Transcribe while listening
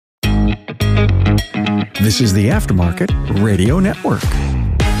This is the Aftermarket Radio Network.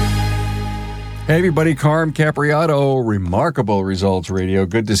 Hey everybody, Carm Capriato, Remarkable Results Radio.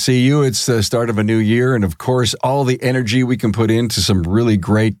 Good to see you. It's the start of a new year, and of course, all the energy we can put into some really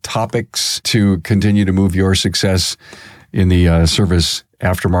great topics to continue to move your success in the service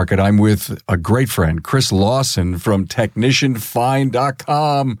aftermarket. I'm with a great friend, Chris Lawson from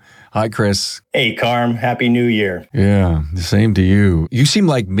TechnicianFind.com. Hi, Chris. Hey, Carm. Happy New Year. Yeah, the same to you. You seem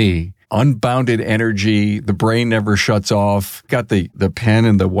like me. Unbounded energy. The brain never shuts off. Got the pen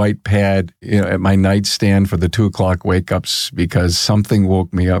and the white pad at my nightstand for the 2:00 wake-ups because something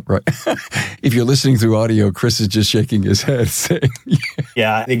woke me up. Right? If you're listening through audio, Chris is just shaking his head saying,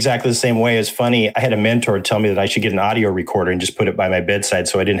 yeah, exactly the same way. It's funny. I had a mentor tell me that I should get an audio recorder and just put it by my bedside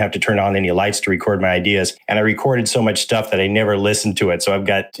so I didn't have to turn on any lights to record my ideas. And I recorded so much stuff that I never listened to it. So I've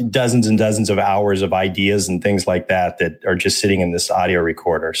got dozens and dozens of hours of ideas and things like that are just sitting in this audio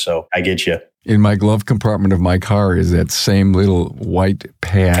recorder. So I get you. In my glove compartment of my car is that same little white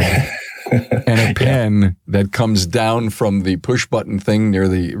pad and a pen that comes down from the push button thing near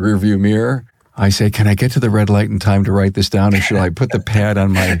the rearview mirror. I say, can I get to the red light in time to write this down? Or should I put the pad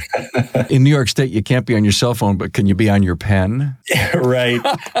on my... In New York State, you can't be on your cell phone, but can you be on your pen? Right.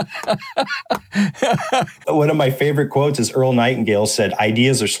 One of my favorite quotes is Earl Nightingale said,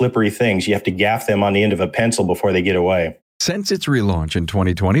 ideas are slippery things. You have to gaff them on the end of a pencil before they get away. Since its relaunch in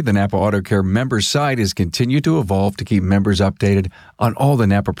 2020, the Napa Auto Care member site has continued to evolve to keep members updated on all the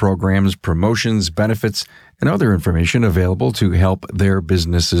Napa programs, promotions, benefits, and other information available to help their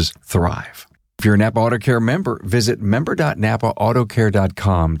businesses thrive. If you're a Napa Auto Care member, visit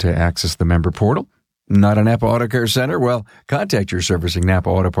member.napaautocare.com to access the member portal. Not a Napa Auto Care Center? Well, contact your servicing Napa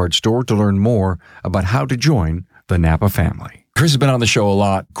Auto Parts store to learn more about how to join the Napa family. Chris has been on the show a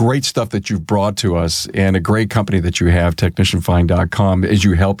lot. Great stuff that you've brought to us and a great company that you have, TechnicianFind.com, as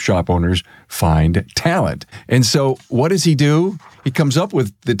you help shop owners find talent. And so what does he do? He comes up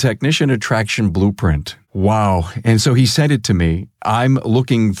with the Technician Attraction Blueprint. Wow. And so he sent it to me. I'm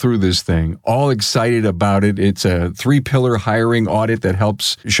looking through this thing, all excited about it. It's a 3-pillar hiring audit that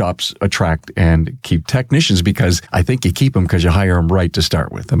helps shops attract and keep technicians, because I think you keep them because you hire them right to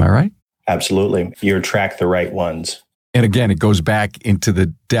start with. Am I right? Absolutely. You attract the right ones. And again, it goes back into the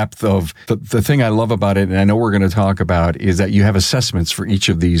depth of the thing I love about it, and I know we're going to talk about, is that you have assessments for each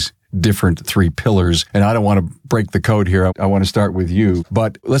of these different 3 pillars. And I don't want to break the code here. I want to start with you.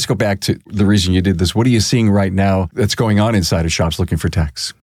 But let's go back to the reason you did this. What are you seeing right now that's going on inside of shops looking for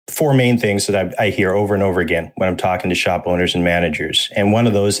techs? 4 main things that I hear over and over again when I'm talking to shop owners and managers. And one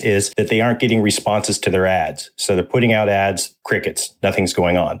of those is that they aren't getting responses to their ads. So they're putting out ads, crickets, nothing's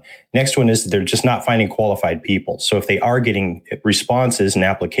going on. Next one is they're just not finding qualified people. So if they are getting responses and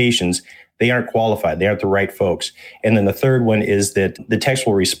applications, they aren't qualified. They aren't the right folks. And then the third one is that the techs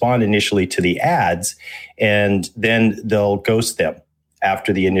will respond initially to the ads and then they'll ghost them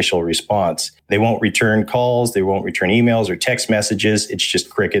after the initial response. They won't return calls, they won't return emails or text messages. It's just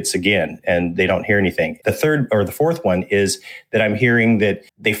crickets again, and they don't hear anything. The third or the fourth one is that I'm hearing that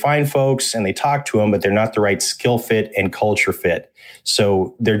they find folks and they talk to them, but they're not the right skill fit and culture fit.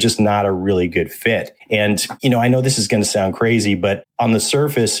 So they're just not a really good fit. And, I know this is going to sound crazy, but on the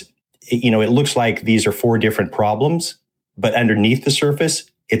surface, it looks like these are 4 different problems, but underneath the surface,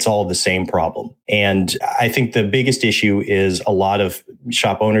 it's all the same problem. And I think the biggest issue is a lot of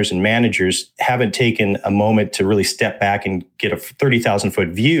shop owners and managers haven't taken a moment to really step back and get a 30,000-foot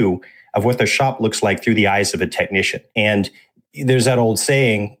view of what their shop looks like through the eyes of a technician. And there's that old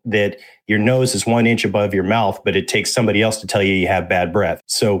saying that your nose is 1 inch above your mouth, but it takes somebody else to tell you have bad breath.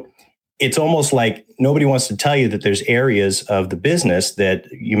 So it's almost like nobody wants to tell you that there's areas of the business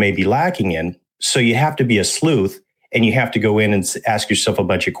that you may be lacking in. So you have to be a sleuth. And you have to go in and ask yourself a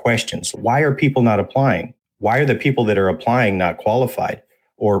bunch of questions. Why are people not applying? Why are the people that are applying not qualified?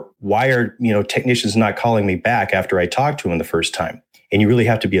 Or why are, technicians not calling me back after I talked to them the first time? And you really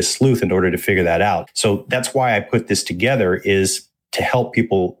have to be a sleuth in order to figure that out. So that's why I put this together, is to help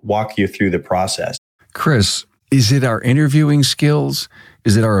people walk you through the process. Chris, is it our interviewing skills?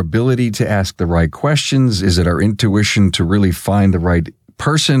 Is it our ability to ask the right questions? Is it our intuition to really find the right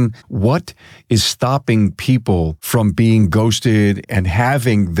person? What is stopping people from being ghosted and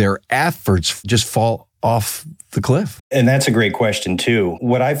having their efforts just fall off the cliff? And that's a great question too.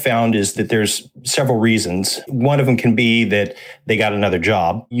 What I've found is that there's several reasons. One of them can be that they got another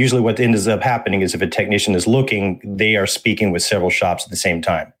job. Usually what ends up happening is if a technician is looking, they are speaking with several shops at the same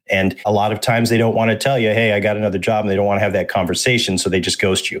time. And a lot of times they don't want to tell you, hey, I got another job, and they don't want to have that conversation. So they just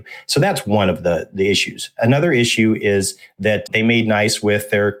ghost you. So that's one of the issues. Another issue is that they made nice with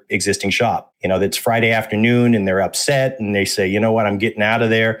their existing shop. That's Friday afternoon and they're upset and they say, you know what, I'm getting out of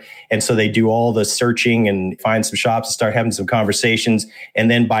there. And so they do all the searching and find some shops and start having some conversations.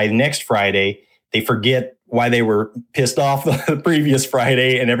 And then by next Friday, they forget why they were pissed off the previous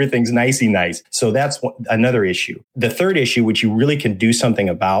Friday and everything's nicey nice. So that's another issue. The third issue, which you really can do something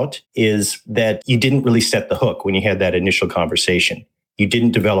about, is that you didn't really set the hook when you had that initial conversation. You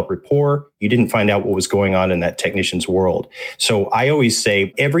didn't develop rapport. You didn't find out what was going on in that technician's world. So I always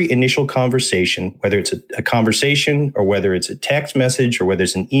say every initial conversation, whether it's a conversation or whether it's a text message or whether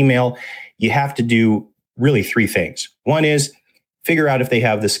it's an email, you have to do really three things. One is figure out if they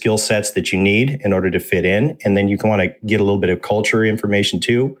have the skill sets that you need in order to fit in. And then you can want to get a little bit of culture information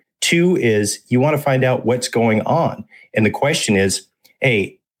too. Two is you want to find out what's going on. And the question is,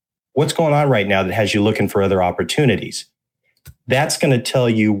 hey, what's going on right now that has you looking for other opportunities? That's going to tell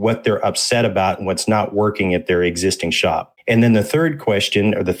you what they're upset about and what's not working at their existing shop. And then the third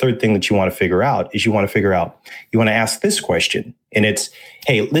question, or the third thing that you want to figure out is you want to ask this question. And it's,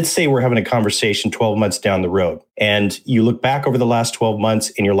 hey, let's say we're having a conversation 12 months down the road and you look back over the last 12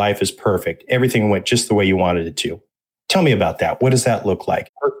 months and your life is perfect. Everything went just the way you wanted it to. Tell me about that. What does that look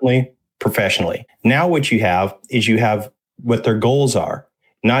like? Personally, professionally. Now what you have is you have what their goals are.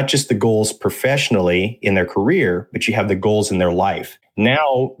 Not just the goals professionally in their career, but you have the goals in their life.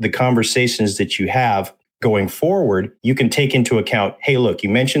 Now, the conversations that you have going forward, you can take into account, hey, look, you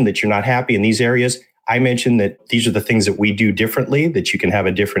mentioned that you're not happy in these areas. I mentioned that these are the things that we do differently, that you can have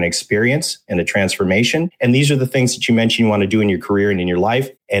a different experience and a transformation. And these are the things that you mentioned you want to do in your career and in your life.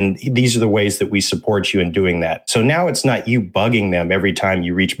 And these are the ways that we support you in doing that. So now it's not you bugging them every time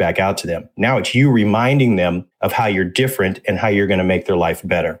you reach back out to them. Now it's you reminding them of how you're different and how you're going to make their life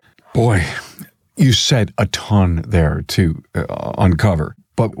better. Boy, you said a ton there to uncover.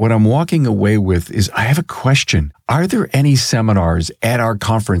 But what I'm walking away with is I have a question. Are there any seminars at our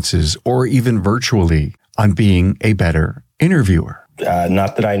conferences or even virtually on being a better interviewer?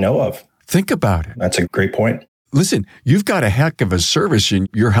 Not that I know of. Think about it. That's a great point. Listen, you've got a heck of a service and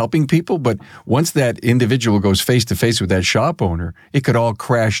you're helping people, but once that individual goes face to face with that shop owner, it could all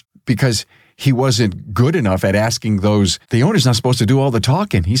crash because he wasn't good enough at asking those. The owner's not supposed to do all the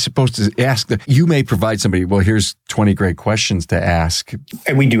talking. He's supposed to ask you may provide somebody, well, here's 20 great questions to ask.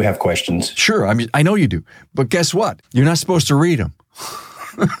 And we do have questions. Sure. I mean, I know you do, but guess what? You're not supposed to read them.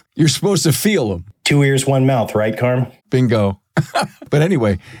 You're supposed to feel them. 2 ears, 1 mouth, right, Carm? Bingo. But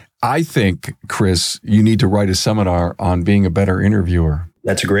anyway, I think, Chris, you need to write a seminar on being a better interviewer.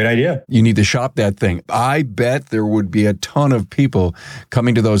 That's a great idea. You need to shop that thing. I bet there would be a ton of people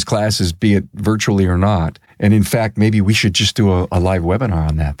coming to those classes, be it virtually or not. And in fact, maybe we should just do a live webinar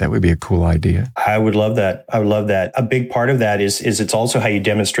on that. That would be a cool idea. I would love that. I would love that. A big part of that is it's also how you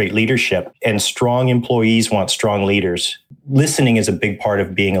demonstrate leadership. And strong employees want strong leaders. Listening is a big part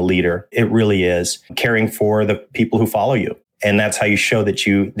of being a leader. It really is. Caring for the people who follow you. And that's how you show that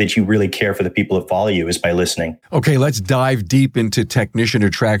you really care for the people that follow you, is by listening. Okay, let's dive deep into Technician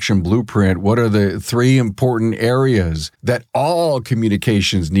Attraction Blueprint. What are the 3 important areas that all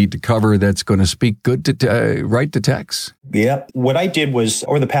communications need to cover that's going to speak good to right to techs? Yeah. What I did was,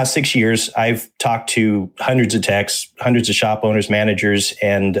 over the past 6 years, I've talked to hundreds of techs, hundreds of shop owners, managers,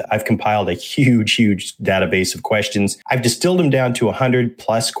 and I've compiled a huge database of questions. I've distilled them down to 100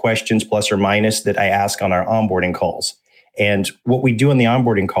 plus questions, plus or minus, that I ask on our onboarding calls. And what we do on the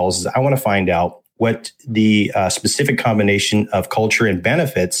onboarding calls is I want to find out what the specific combination of culture and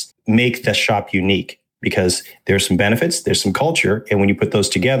benefits make the shop unique. Because there's some benefits, there's some culture, and when you put those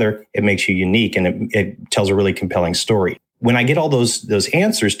together, it makes you unique and it tells a really compelling story. When I get all those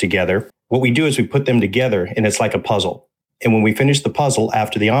answers together, what we do is we put them together and it's like a puzzle. And when we finish the puzzle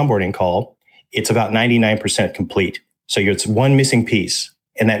after the onboarding call, it's about 99% complete. So it's one missing piece.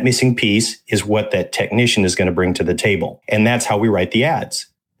 And that missing piece is what that technician is going to bring to the table. And that's how we write the ads.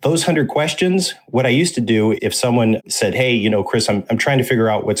 Those 100 questions, what I used to do if someone said, hey, Chris, I'm trying to figure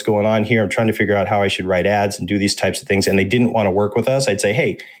out what's going on here. I'm trying to figure out how I should write ads and do these types of things. And they didn't want to work with us. I'd say,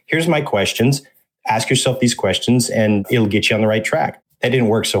 hey, here's my questions. Ask yourself these questions and it'll get you on the right track. That didn't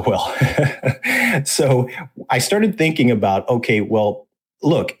work so well. So I started thinking about, okay, well,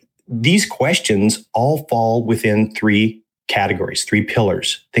 look, these questions all fall within 3 categories, 3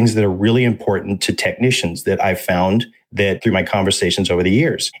 pillars, things that are really important to technicians that I've found that through my conversations over the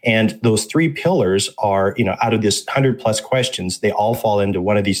years. And those 3 pillars are, out of this 100 plus questions, they all fall into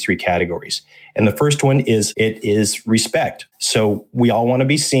one of these 3 categories. And the first one is respect. So we all want to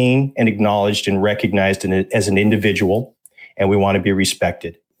be seen and acknowledged and recognized as an individual, and we want to be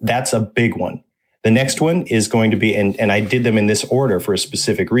respected. That's a big one. The next one is going to be, and I did them in this order for a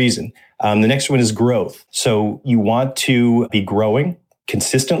specific reason. The next one is growth. So you want to be growing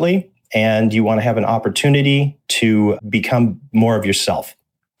consistently, and you want to have an opportunity to become more of yourself,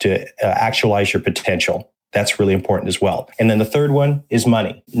 to actualize your potential. That's really important as well. And then the third one is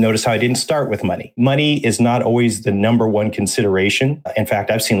money. Notice how I didn't start with money. Money is not always the number one consideration. In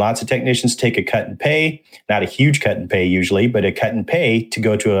fact, I've seen lots of technicians take a cut and pay, not a huge cut and pay usually, but a cut and pay to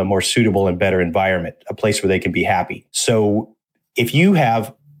go to a more suitable and better environment, a place where they can be happy. So if you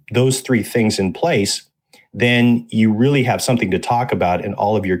have those 3 things in place, then you really have something to talk about in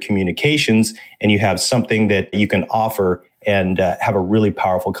all of your communications, and you have something that you can offer and have a really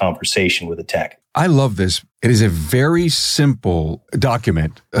powerful conversation with a tech. I love this. It is a very simple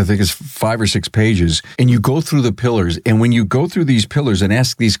document. I think it's 5 or 6 pages. And you go through the pillars. And when you go through these pillars and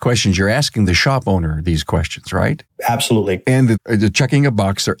ask these questions, you're asking the shop owner these questions, right? Absolutely. And they're checking a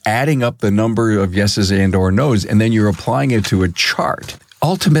box. They're adding up the number of yeses and or nos. And then you're applying it to a chart.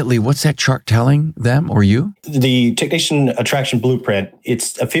 Ultimately, what's that chart telling them or you? The Technician Attraction Blueprint,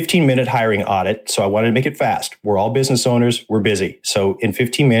 it's a 15-minute hiring audit. So I wanted to make it fast. We're all business owners. We're busy. So in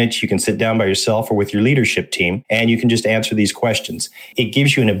 15 minutes, you can sit down by yourself or with your leadership team, and you can just answer these questions. It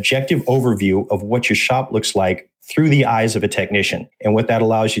gives you an objective overview of what your shop looks like through the eyes of a technician. And what that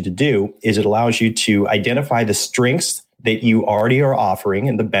allows you to do is it allows you to identify the strengths that you already are offering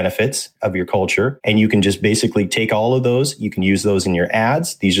and the benefits of your culture. And you can just basically take all of those. You can use those in your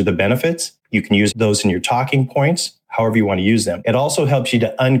ads. These are the benefits. You can use those in your talking points, however you want to use them. It also helps you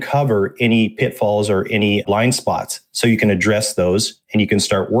to uncover any pitfalls or any blind spots. So you can address those and you can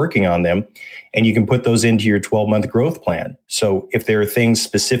start working on them, and you can put those into your 12-month growth plan. So if there are things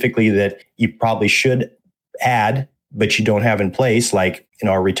specifically that you probably should add, but you don't have in place, like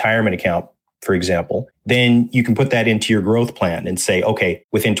our retirement account, for example, then you can put that into your growth plan and say, okay,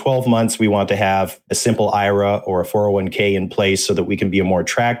 within 12 months, we want to have a simple IRA or a 401k in place so that we can be more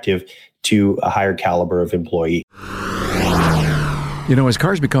attractive to a higher caliber of employee. As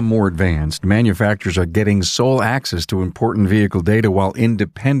cars become more advanced, manufacturers are getting sole access to important vehicle data, while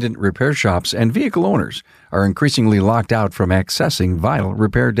independent repair shops and vehicle owners are increasingly locked out from accessing vital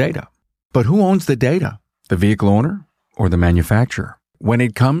repair data. But who owns the data? The vehicle owner or the manufacturer? When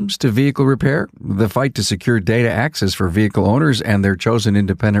it comes to vehicle repair, the fight to secure data access for vehicle owners and their chosen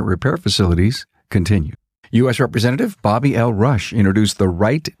independent repair facilities continues. U.S. Representative Bobby L. Rush introduced the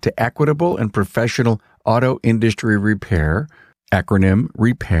Right to Equitable and Professional Auto Industry Repair, acronym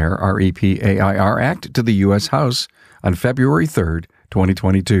REPAIR, R-E-P-A-I-R Act, to the U.S. House on February 3,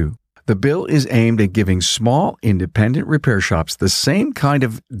 2022. The bill is aimed at giving small, independent repair shops the same kind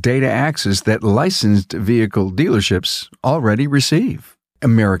of data access that licensed vehicle dealerships already receive.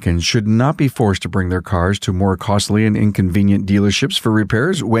 Americans should not be forced to bring their cars to more costly and inconvenient dealerships for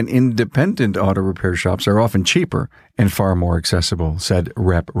repairs when independent auto repair shops are often cheaper and far more accessible, said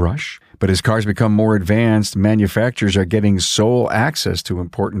Rep. Rush. But as cars become more advanced, manufacturers are getting sole access to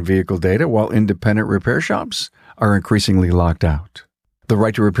important vehicle data, while independent repair shops are increasingly locked out. The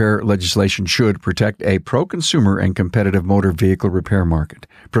Right to Repair legislation should protect a pro-consumer and competitive motor vehicle repair market,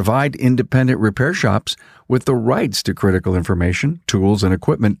 provide independent repair shops with the rights to critical information, tools, and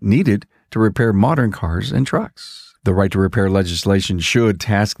equipment needed to repair modern cars and trucks. The Right to Repair legislation should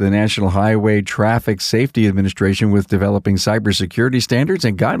task the National Highway Traffic Safety Administration with developing cybersecurity standards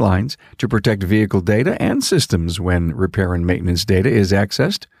and guidelines to protect vehicle data and systems when repair and maintenance data is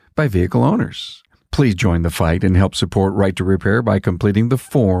accessed by vehicle owners. Please join the fight and help support Right to Repair by completing the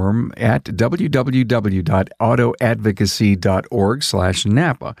form at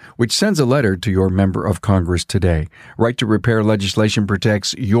www.autoadvocacy.org/NAPA, which sends a letter to your member of Congress today. Right to Repair legislation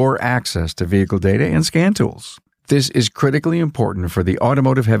protects your access to vehicle data and scan tools. This is critically important for the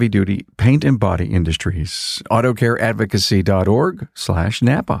automotive heavy-duty paint and body industries.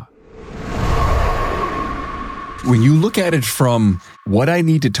 Autocareadvocacy.org/NAPA. When you look at it from what I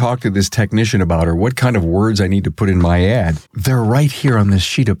need to talk to this technician about or what kind of words I need to put in my ad, they're right here on this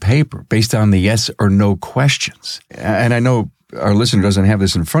sheet of paper based on the yes or no questions. And I know our listener doesn't have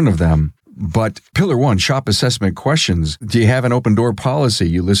this in front of them, but Pillar 1, shop assessment questions. Do you have an open door policy?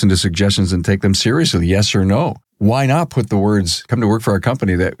 You listen to suggestions and take them seriously, yes or no? why not put the words, come to work for our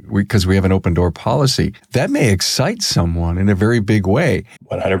company because we have an open door policy? That may excite someone in a very big way.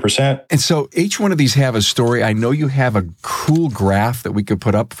 100%. And so each one of these have a story. I know you have a cool graph that we could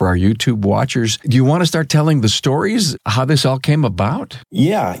put up for our YouTube watchers. Do you want to start telling the stories, how this all came about?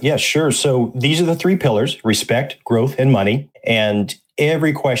 Yeah, sure. So these are the three pillars: respect, growth, and money. And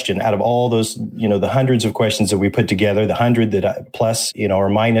every question out of all those, the hundreds of questions that we put together, the 100 that plus, or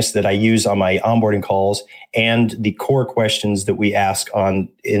minus that I use on my onboarding calls, and the core questions that we ask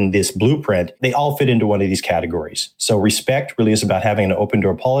in this blueprint, they all fit into one of these categories. So respect really is about having an open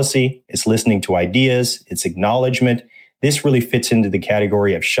door policy. It's listening to ideas. It's acknowledgement. This really fits into the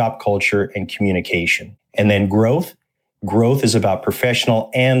category of shop culture and communication. And then growth. Growth is about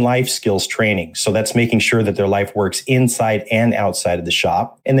professional and life skills training. So that's making sure that their life works inside and outside of the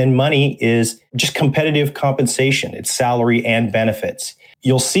shop. And then money is just competitive compensation. It's salary and benefits.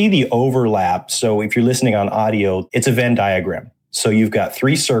 You'll see the overlap. So if you're listening on audio, it's a Venn diagram. So you've got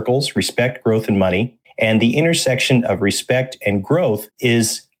three circles: respect, growth, and money. And the intersection of respect and growth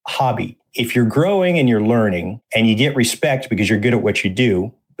is hobby. If you're growing and you're learning and you get respect because you're good at what you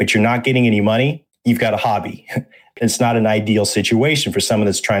do, but you're not getting any money, you've got a hobby. It's not an ideal situation for someone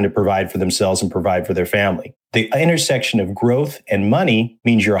that's trying to provide for themselves and provide for their family. The intersection of growth and money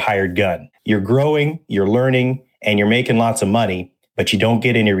means you're a hired gun. You're growing, you're learning, and you're making lots of money, but you don't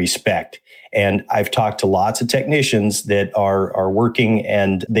get any respect. And I've talked to lots of technicians that are working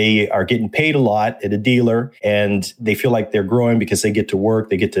and they are getting paid a lot at a dealer, and they feel like they're growing because they get to work,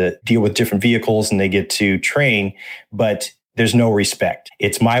 they get to deal with different vehicles, and they get to train, but there's no respect.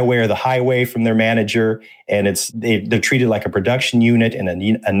 It's my way or the highway from their manager, and they're treated like a production unit and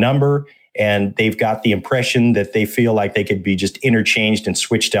a number, and they've got the impression that they feel like they could be just interchanged and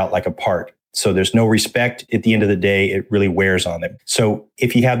switched out like a part. So there's no respect. At the end of the day, it really wears on them. So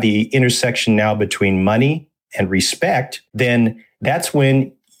if you have the intersection now between money and respect, then that's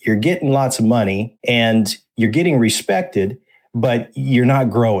when you're getting lots of money and you're getting respected, but you're not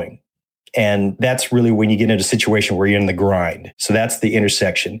growing. And that's really when you get into a situation where you're in the grind. So that's the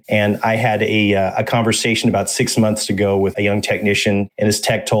intersection. And I had a conversation about 6 months ago with a young technician, and his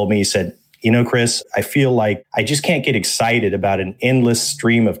tech told me, he said, Chris, I feel like I just can't get excited about an endless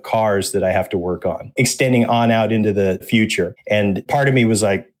stream of cars that I have to work on, extending on out into the future. And part of me was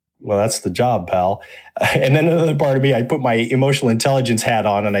like, well, that's the job, pal. And then another part of me, I put my emotional intelligence hat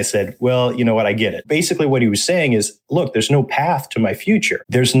on and I said, well, you know what? I get it. Basically, what he was saying is, look, there's no path to my future.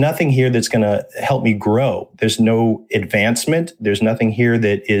 There's nothing here that's going to help me grow. There's no advancement. There's nothing here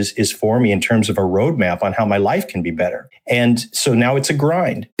that is for me in terms of a roadmap on how my life can be better. And so now it's a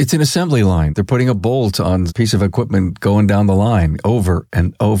grind. It's an assembly line. They're putting a bolt on a piece of equipment going down the line over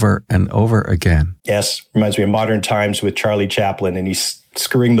and over and over again. Yes. Reminds me of Modern Times with Charlie Chaplin, and he's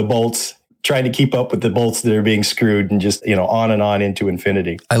screwing the bolts, trying to keep up with the bolts that are being screwed, and just, on and on into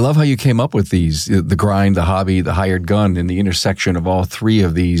infinity. I love how you came up with these, the grind, the hobby, the hired gun, and the intersection of all three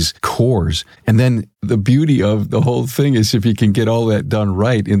of these cores. And then the beauty of the whole thing is if you can get all that done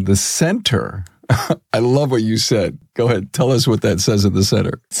right in the center. I love what you said. Go ahead. Tell us what that says in the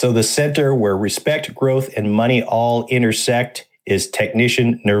center. So the center where respect, growth, and money all intersect is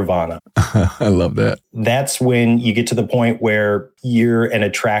technician nirvana. I love that. That's when you get to the point where you're an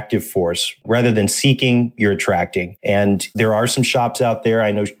attractive force. Rather than seeking, you're attracting. And there are some shops out there,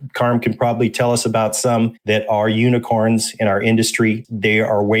 I know Carm can probably tell us about some, that are unicorns in our industry. They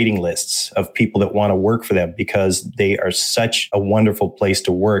are waiting lists of people that want to work for them because they are such a wonderful place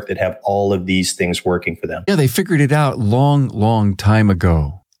to work that have all of these things working for them. Yeah, they figured it out long time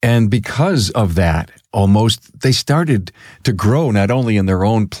ago. And because of that, they started to grow not only in their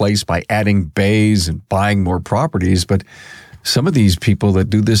own place by adding bays and buying more properties, but some of these people that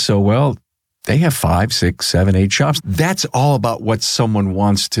do this so well, they have 5, 6, 7, 8 shops. That's all about what someone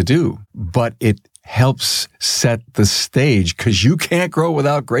wants to do, but it helps set the stage because you can't grow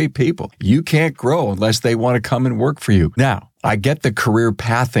without great people. You can't grow unless they want to come and work for you. Now, I get the career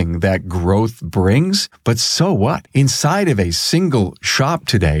pathing that growth brings, but so what? Inside of a single shop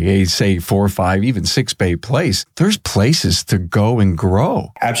today, say 4, 5, even 6 bay place, there's places to go and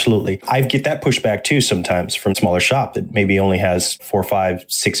grow. Absolutely. I get that pushback too sometimes from a smaller shop that maybe only has 4, 5,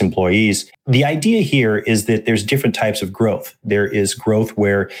 6 employees. The idea here is that there's different types of growth. There is growth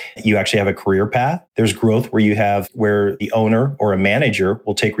where you actually have a career path. There's growth where the owner or a manager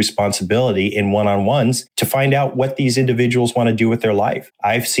will take responsibility in one-on-ones to find out what these individuals want to do with their life.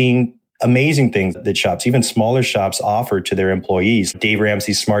 I've seen amazing things that shops, even smaller shops, offer to their employees. Dave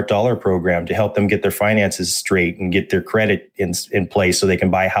Ramsey's Smart Dollar program to help them get their finances straight and get their credit in place so they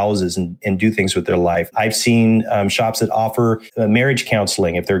can buy houses and do things with their life. I've seen shops that offer marriage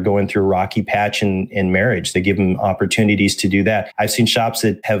counseling if they're going through a rocky patch in marriage. They give them opportunities to do that. I've seen shops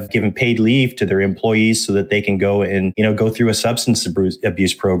that have given paid leave to their employees so that they can go and, go through a substance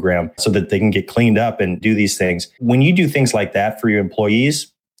abuse program so that they can get cleaned up and do these things. When you do things like that for your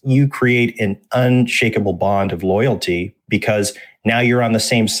employees, you create an unshakable bond of loyalty because now you're on the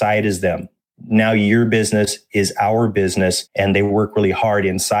same side as them. Now your business is our business, and they work really hard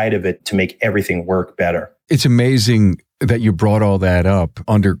inside of it to make everything work better. It's amazing that you brought all that up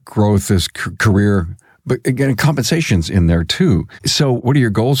under growth as career, but again, compensation's in there too. So what are your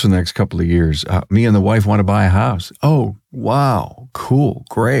goals for the next couple of years? Me and the wife want to buy a house. Oh, wow. Cool.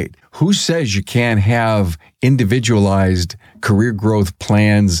 Great. Who says you can't have individualized career growth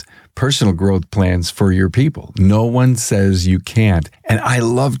plans, personal growth plans for your people? No one says you can't. And I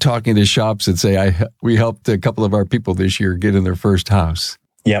love talking to shops that say, we helped a couple of our people this year get in their first house.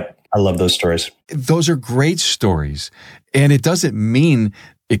 Yep. I love those stories. Those are great stories. And it doesn't mean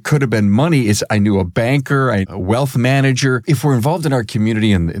it could have been money. I knew a banker, a wealth manager. If we're involved in our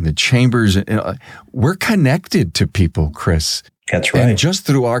community and in the chambers, we're connected to people, Chris. That's right. And just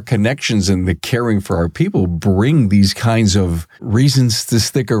through our connections and the caring for our people bring these kinds of reasons to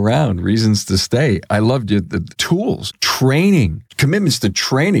stick around, reasons to stay. I loved the tools, training, commitments to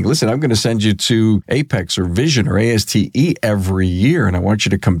training. Listen, I'm going to send you to Apex or Vision or ASTE every year, and I want you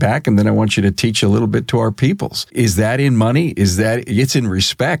to come back, and then I want you to teach a little bit to our peoples. Is that in money? It's in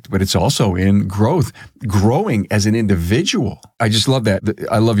respect, but it's also in growth, growing as an individual. I just love that.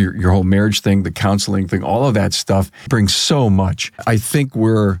 I love your whole marriage thing, the counseling thing, all of that stuff brings so much. I think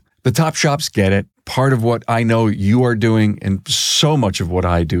the top shops get it. Part of what I know you are doing, and so much of what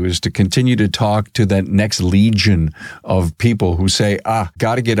I do, is to continue to talk to that next legion of people who say,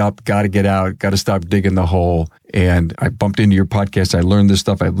 got to get up, got to get out, got to stop digging the hole. And I bumped into your podcast. I learned this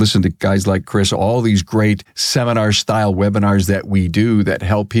stuff. I've listened to guys like Chris, all these great seminar-style webinars that we do that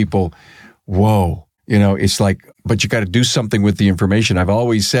help people. Whoa. It's like, but you got to do something with the information. I've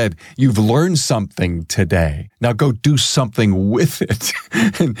always said, you've learned something today. Now go do something with it.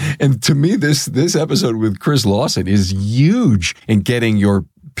 and to me, this episode with Chris Lawson is huge in getting your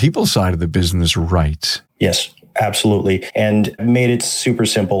people side of the business right. Yes. Absolutely. And made it super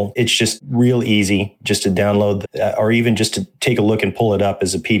simple. It's just real easy just to download or even just to take a look and pull it up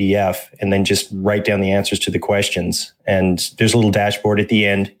as a PDF and then just write down the answers to the questions. And there's a little dashboard at the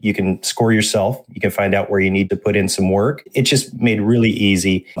end. You can score yourself. You can find out where you need to put in some work. It's just made really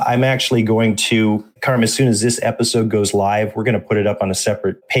easy. I'm actually going to, Carm, as soon as this episode goes live, we're going to put it up on a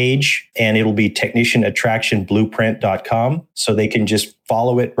separate page, and it'll be technicianattractionblueprint.com. So they can just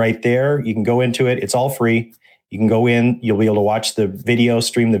follow it right there. You can go into it. It's all free. You can go in, you'll be able to watch the video,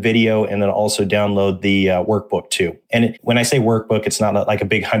 stream the video, and then also download the workbook too. And when I say workbook, it's not like a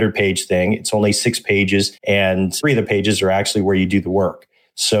big 100-page thing. It's only 6 pages, and 3 of the pages are actually where you do the work.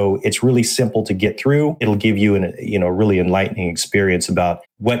 So it's really simple to get through. It'll give you a really enlightening experience about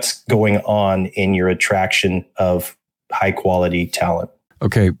what's going on in your attraction of high quality talent.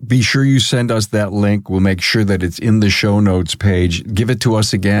 Okay, be sure you send us that link. We'll make sure that it's in the show notes page. Give it to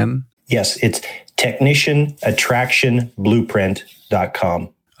us again. Yes, it's technicianattractionblueprint.com.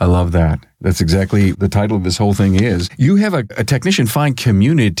 I love that. That's exactly the title of this whole thing is. You have a Technician Find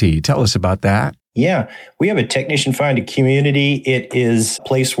community. Tell us about that. Yeah, we have a Technician Find community. It is a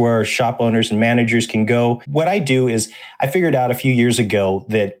place where shop owners and managers can go. What I do is I figured out a few years ago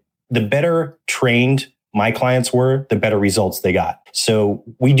that the better trained my clients were, the better results they got. So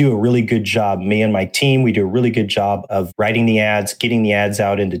we do a really good job, me and my team, we do a really good job of writing the ads, getting the ads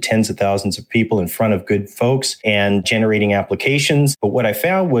out into tens of thousands of people in front of good folks and generating applications. But what I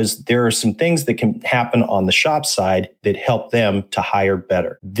found was there are some things that can happen on the shop side that help them to hire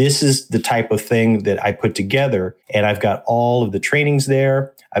better. This is the type of thing that I put together, and I've got all of the trainings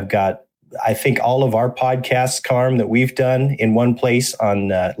there. I've got I think all of our podcasts, Carm, that we've done in one place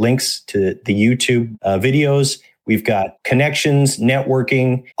on links to the YouTube videos. We've got connections,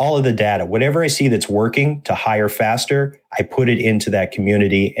 networking, all of the data. Whatever I see that's working to hire faster, I put it into that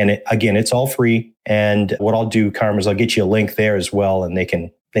community. And it's all free. And what I'll do, Carm, is I'll get you a link there as well, and they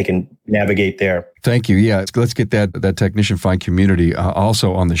can navigate there. Thank you. Yeah, let's get that Technician Find community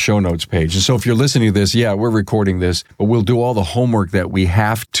also on the show notes page. And so if you're listening to this, we're recording this, but we'll do all the homework that we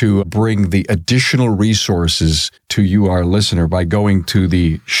have to bring the additional resources to you, our listener, by going to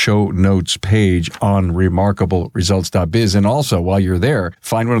the show notes page on remarkableresults.biz. And also, while you're there,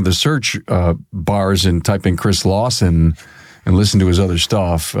 find one of the search bars and type in Chris Lawson, and listen to his other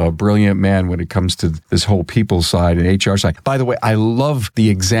stuff. A brilliant man when it comes to this whole people side and HR side. By the way, I love the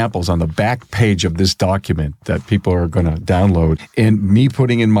examples on the back page of this document that people are going to download, and me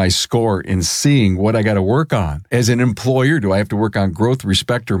putting in my score and seeing what I got to work on. As an employer, do I have to work on growth,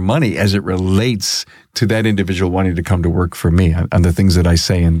 respect, or money as it relates to that individual wanting to come to work for me on the things that I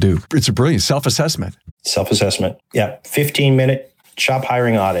say and do? It's a brilliant self-assessment. Self-assessment. Yeah. 15-minute shop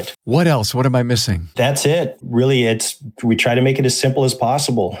hiring audit. What else? What am I missing? That's it. Really, we try to make it as simple as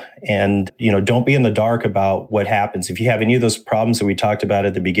possible. And, don't be in the dark about what happens. If you have any of those problems that we talked about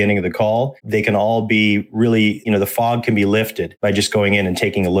at the beginning of the call, they can all be really, the fog can be lifted by just going in and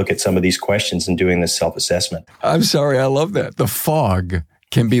taking a look at some of these questions and doing this self-assessment. I'm sorry. I love that. The fog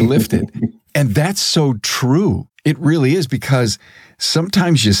can be lifted. And that's so true. It really is, because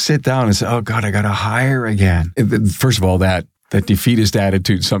sometimes you sit down and say, oh God, I got to hire again. First of all, that defeatist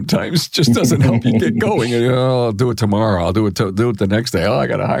attitude sometimes just doesn't help you get going. I'll do it tomorrow. I'll do it the next day. Oh, I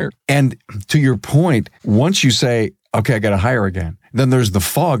got to hire. And to your point, once you say, okay, I got to hire again, then there's the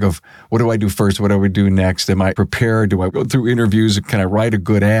fog of, what do I do first? What do I do next? Am I prepared? Do I go through interviews? Can I write a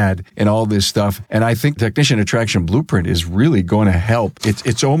good ad and all this stuff? And I think Technician Attraction Blueprint is really going to help.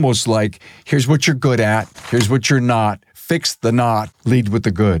 It's almost like, here's what you're good at. Here's what you're not. Fix the not, lead with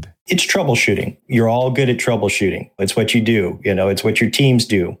the good. It's troubleshooting. You're all good at troubleshooting. It's what you do. It's what your teams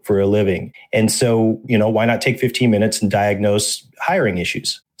do for a living. And so, why not take 15 minutes and diagnose hiring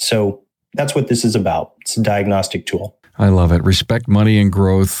issues? So that's what this is about. It's a diagnostic tool. I love it. Respect, Money, and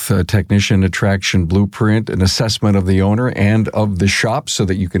Growth, Technician Attraction Blueprint, an assessment of the owner and of the shop so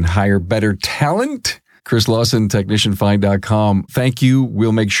that you can hire better talent. Chris Lawson, TechnicianFind.com. Thank you.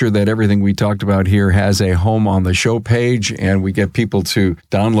 We'll make sure that everything we talked about here has a home on the show page, and we get people to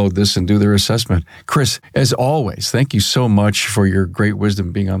download this and do their assessment. Chris, as always, thank you so much for your great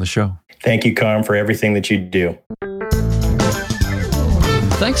wisdom being on the show. Thank you, Carm, for everything that you do.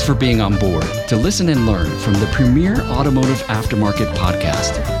 Thanks for being on board to listen and learn from the premier automotive aftermarket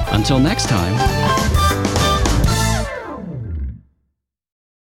podcast. Until next time.